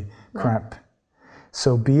heavy crap.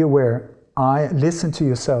 So be aware. Listen to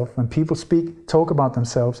yourself. When people talk about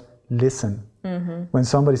themselves, listen. When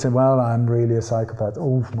somebody says, well, I'm really a psychopath,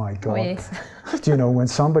 oh my God. Oh, yes. You know, when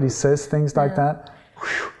somebody says things like that,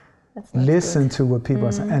 listen to what people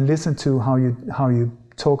are saying, and listen to how you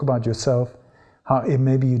talk about yourself, how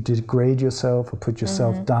maybe you degrade yourself or put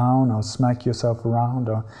yourself down or smack yourself around,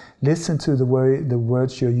 or listen to the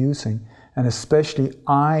words you're using. And especially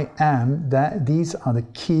I am, these are the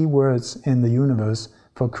key words in the universe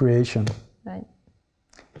for creation. Right.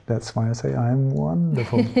 That's why I say I'm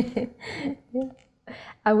wonderful.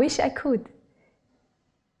 I wish I could.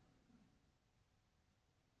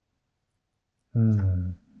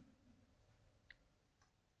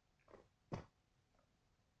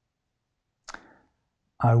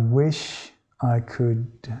 I wish I could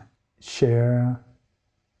share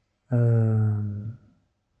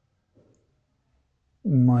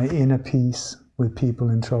my inner peace with people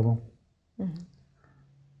in trouble.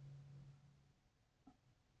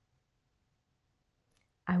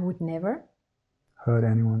 I would never. Hurt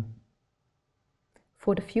anyone.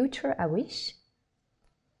 For the future, I wish.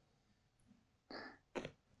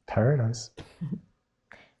 Paradise.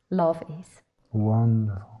 Love is.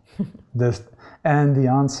 Wonderful. And the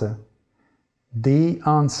answer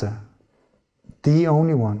The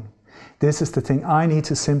only one. This is the thing. I need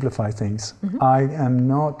to simplify things.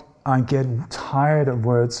 I get tired of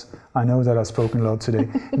words. I know that I've spoken a lot today.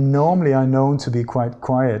 Normally I'm known to be quite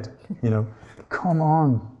quiet. Come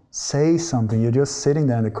on, say something. You're just sitting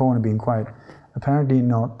there in the corner being quiet. Apparently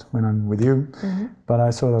not when I'm with you, but I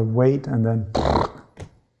sort of wait and then...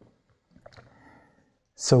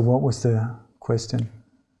 So what was the question?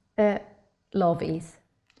 Love is.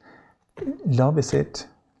 Love is it.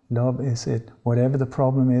 Love is it. Whatever the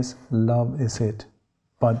problem is, love is it.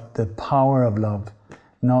 But the power of love,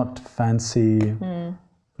 not fancy,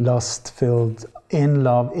 lust-filled. In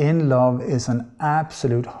love is an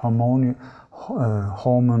absolute hormone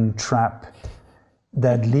trap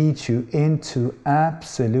that leads you into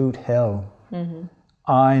absolute hell.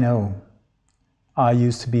 I know. I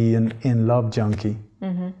used to be an in-love junkie.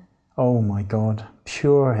 Oh my God,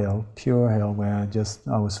 pure hell, where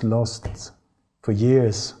I was lost for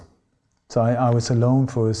years. So I was alone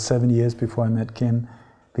for 7 years before I met Kim,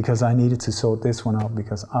 because I needed to sort this one out,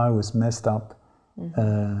 because I was messed up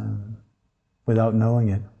without knowing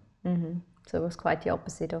it. So it was quite the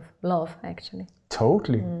opposite of love, actually.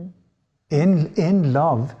 Totally. In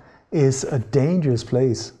love is a dangerous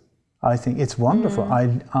place. I think it's wonderful.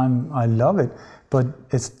 I love it, but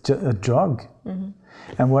it's just a drug.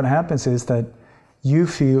 And what happens is that you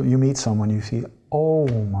meet someone, you feel, oh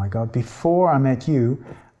my God, before I met you,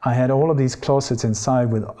 I had all of these closets inside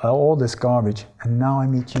with all this garbage, and now I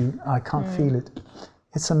meet you, I can't feel it.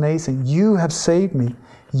 It's amazing. You have saved me.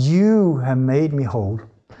 You have made me whole.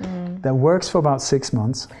 That works for about 6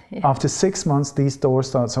 months. After 6 months, these doors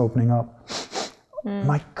starts opening up.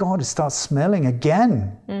 My God, it starts smelling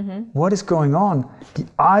again. What is going on?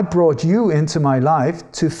 I brought you into my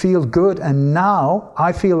life to feel good, and now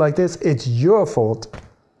I feel like this. It's your fault.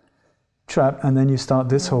 Trap, and then you start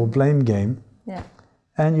this whole blame game,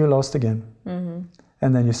 and you're lost again.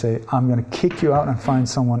 And then you say, I'm going to kick you out and find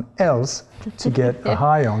someone else to get a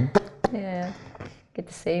high on. Get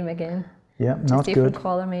the same again. Not just different good.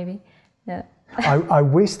 color, maybe. I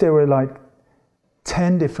wish there were like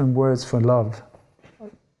 10 different words for love.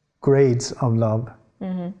 Grades of love,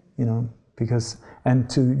 because, and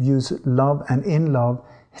to use love and in love,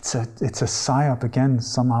 it's a psyop again.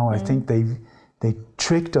 Somehow I think they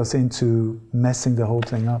tricked us into messing the whole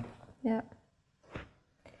thing up.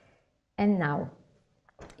 And now,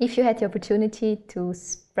 if you had the opportunity to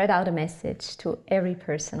spread out a message to every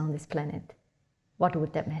person on this planet, what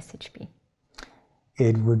would that message be?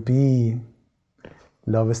 It would be,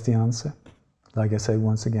 love is the answer, like I said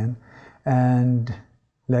once again, and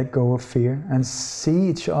let go of fear and see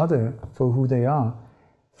each other for who they are.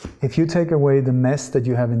 If you take away the mess that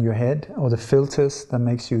you have in your head or the filters that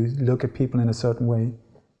makes you look at people in a certain way,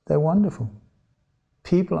 they're wonderful.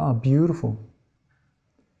 People are beautiful.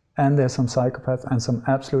 And there's some psychopaths and some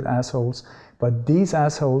absolute assholes, but these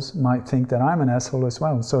assholes might think that I'm an asshole as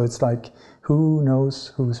well. So it's like, who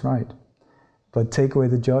knows who's right? But take away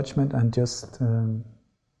the judgment and just,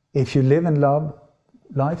 if you live in love,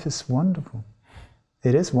 life is wonderful.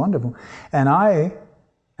 It is wonderful. And I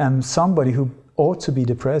am somebody who ought to be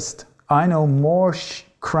depressed. I know more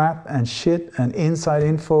crap and shit and inside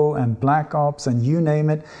info and black ops and you name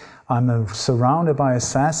it. I'm surrounded by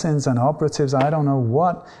assassins and operatives. I don't know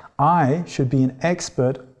what. I should be an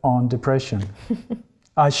expert on depression.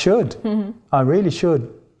 I should. I really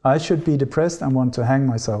should. I should be depressed and want to hang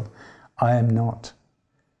myself. I am not.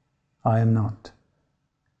 I am not.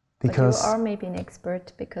 Because but you are maybe an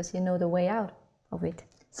expert because you know the way out of it.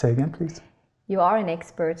 Say again, please. You are an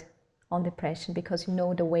expert on depression because you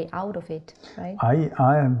know the way out of it, right?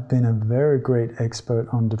 I have been a very great expert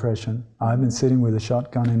on depression. I've been sitting with a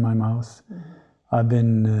shotgun in my mouth. I've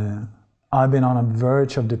been on a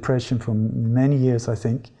verge of depression for many years, I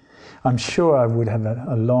think. I'm sure I would have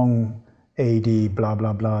a long AD, blah,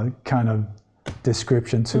 blah, blah, kind of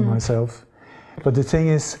description to myself. But the thing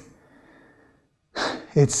is,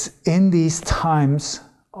 it's in these times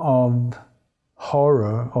of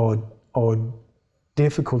horror or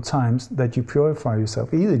difficult times that you purify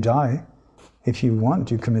yourself. Either die, if you want,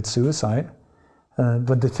 you commit suicide.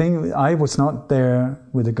 But the thing, I was not there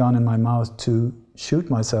with a gun in my mouth to shoot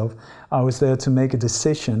myself. I was there to make a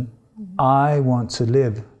decision. I want to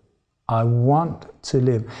live. I want to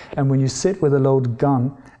live. And when you sit with a loaded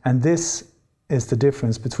gun, and this is the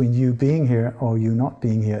difference between you being here or you not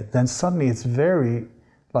being here, then suddenly it's very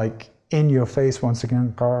like in your face once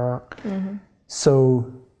again.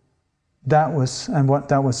 So that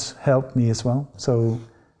was helped me as well. So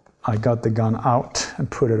I got the gun out and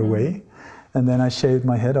put it away, and then I shaved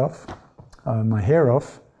my head off, my hair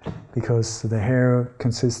off, because the hair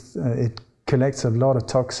consists. It collects a lot of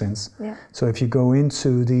toxins. Yeah. So if you go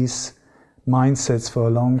into these mindsets for a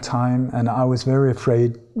long time, and I was very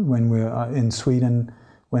afraid when we were in Sweden,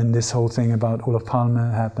 when this whole thing about Olof Palme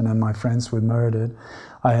happened and my friends were murdered.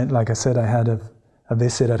 Like I said, I had a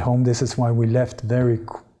visit at home. This is why we left very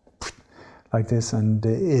like this, and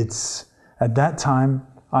it's at that time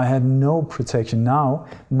I had no protection. Now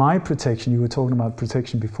my protection, you were talking about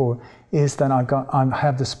protection before, is that I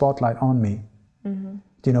have the spotlight on me. Mm-hmm.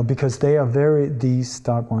 You know, because these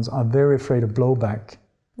dark ones are very afraid of blowback.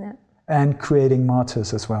 Yeah. And creating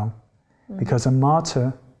martyrs as well. Mm-hmm. Because a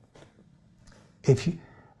martyr,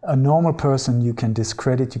 a normal person you can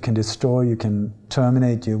discredit, you can destroy, you can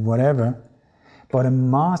terminate, you whatever, but a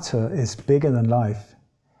martyr is bigger than life.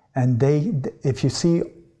 And if you see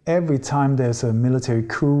every time there's a military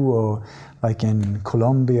coup, or like in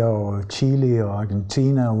Colombia or Chile or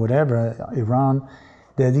Argentina or whatever, Iran,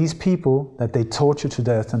 there are these people that they torture to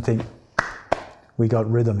death and think, we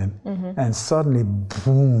got rid of him. Mm-hmm. And suddenly,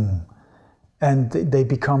 boom, and they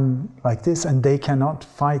become like this, and they cannot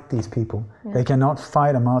fight these people. Yeah. They cannot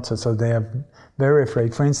fight a martyr, so they are very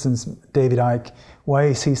afraid. For instance, David Icke, why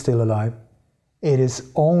is he still alive? It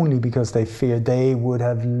is only because they fear. They would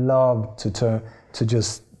have loved to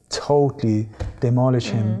just totally demolish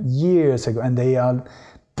him years ago, and they are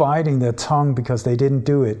biting their tongue because they didn't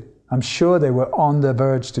do it. I'm sure they were on the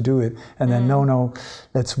verge to do it, and then no,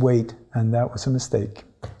 let's wait, and that was a mistake.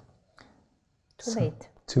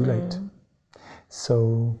 Too late.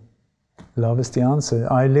 So love is the answer.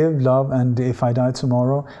 I live, love, and if I die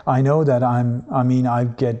tomorrow, I know that I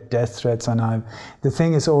get death threats, and the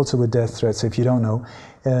thing is also with death threats, if you don't know,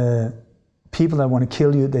 people that want to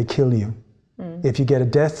kill you, they kill you. If you get a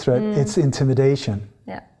death threat, it's intimidation.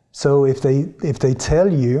 Yeah. So if they tell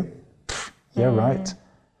you, yeah, right.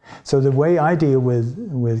 So the way I deal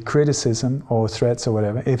with criticism or threats or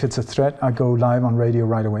whatever, if it's a threat, I go live on radio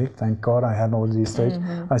right away. Thank God I have all these stages.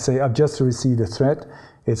 I say, I've just received a threat.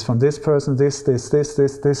 It's from this person, this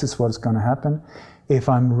is what's going to happen. If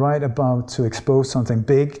I'm right about to expose something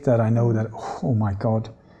big that I know that, oh my God,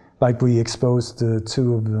 like we exposed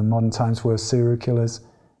two of the modern times worst serial killers,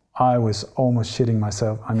 I was almost shitting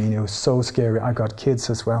myself. I mean, it was so scary. I got kids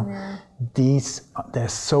as well. Yeah. They're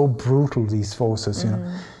so brutal, these forces, you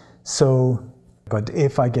know. So, but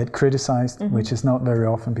if I get criticized, which is not very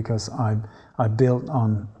often because I built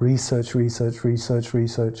on research,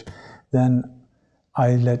 then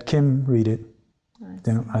I let Kim read it. Nice.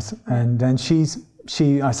 You know, and then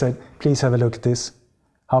I said, please have a look at this.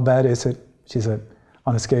 How bad is it? She said,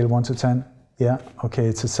 on a scale of 1 to 10, yeah, okay,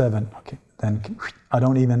 it's a 7. Okay, then I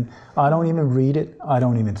don't even read it. I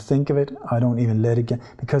don't even think of it. I don't even let it get,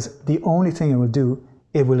 because the only thing it will do,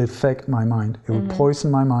 it will affect my mind. It will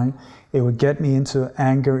poison my mind. It will get me into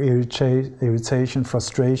anger, irritation,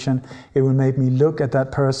 frustration. It will make me look at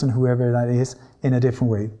that person, whoever that is, in a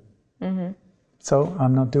different way. So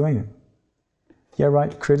I'm not doing it. Yeah,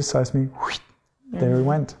 right, criticize me. There it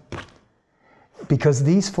went. Because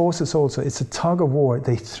these forces also, it's a tug of war.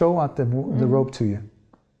 They throw out the rope to you.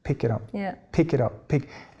 Pick it up. Yeah. Pick it up.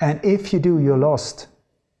 And if you do, you're lost.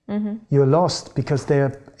 You're lost because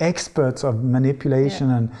they're experts of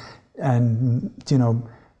manipulation and you know,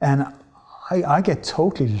 and I get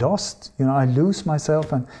totally lost. You know, I lose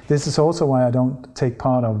myself, and this is also why I don't take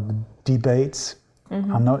part of debates.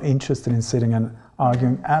 I'm not interested in sitting and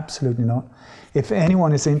arguing. Absolutely not. If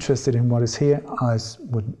anyone is interested in what is here,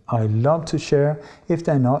 I love to share. If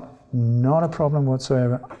they're not a problem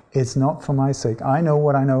whatsoever. It's not for my sake. I know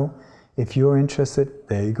what I know. If you're interested,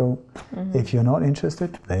 there you go. If you're not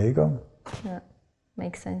interested, there you go. Yeah,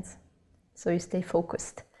 makes sense. So you stay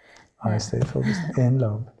focused. I stay focused in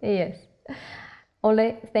love. Yes.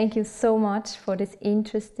 Ole, thank you so much for this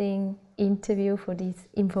interesting interview, for these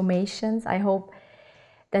informations. I hope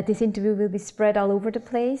that this interview will be spread all over the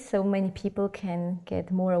place so many people can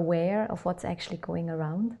get more aware of what's actually going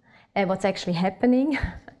around and what's actually happening,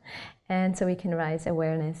 and so we can raise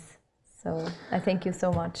awareness. So I thank you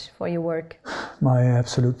so much for your work. My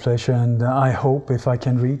absolute pleasure, and I hope if I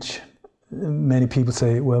can reach, many people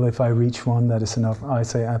say, well, if I reach one, that is enough. I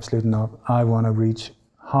say absolutely not. I want to reach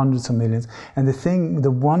hundreds of millions. And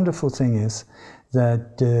the wonderful thing is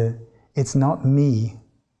that it's not me.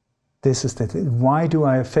 This is the thing. Why do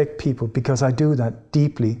I affect people? Because I do that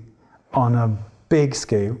deeply on a big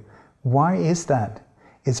scale. Why is that?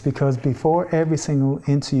 It's because before every single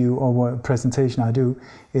interview or presentation I do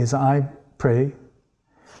is I pray.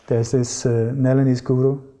 There's this Nelanese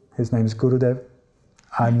guru. His name is Gurudev.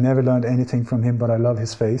 I've never learned anything from him, but I love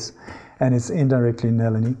his face. And it's indirectly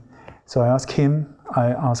Nelani. So I ask him, I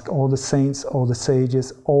ask all the saints, all the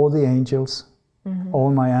sages, all the angels,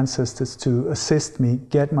 all my ancestors to assist me,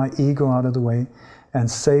 get my ego out of the way, and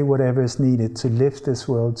say whatever is needed to lift this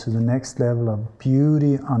world to the next level of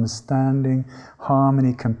beauty, understanding,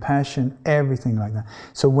 harmony, compassion, everything like that.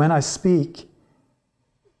 So when I speak,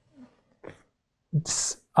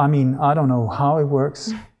 I mean, I don't know how it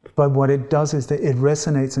works, but what it does is that it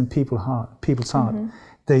resonates in people's heart.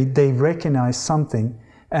 They recognize something,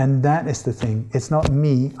 and that is the thing. It's not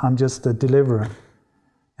me, I'm just the deliverer.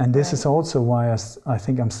 And this is also why I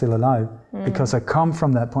think I'm still alive, because I come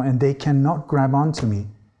from that point and they cannot grab onto me.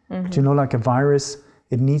 Do you know, like a virus,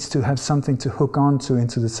 it needs to have something to hook onto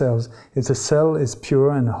into the cells. If the cell is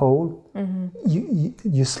pure and whole,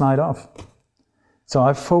 you slide off. So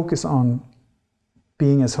I focus on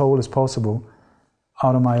being as whole as possible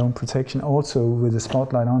out of my own protection, also with the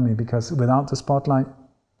spotlight on me, because without the spotlight,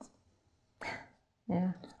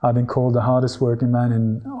 I've been called the hardest working man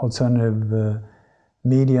in alternative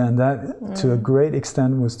media, and that to a great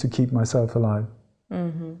extent was to keep myself alive.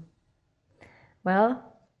 Well,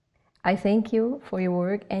 I thank you for your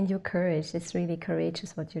work and your courage. It's really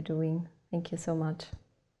courageous what you're doing. Thank you so much.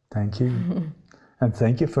 Thank you. And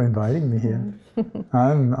thank you for inviting me here.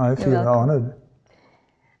 I feel honored.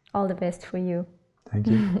 All the best for you. Thank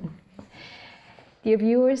you. Dear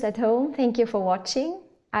viewers at home, thank you for watching.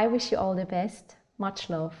 I wish you all the best. Much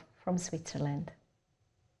love from Switzerland.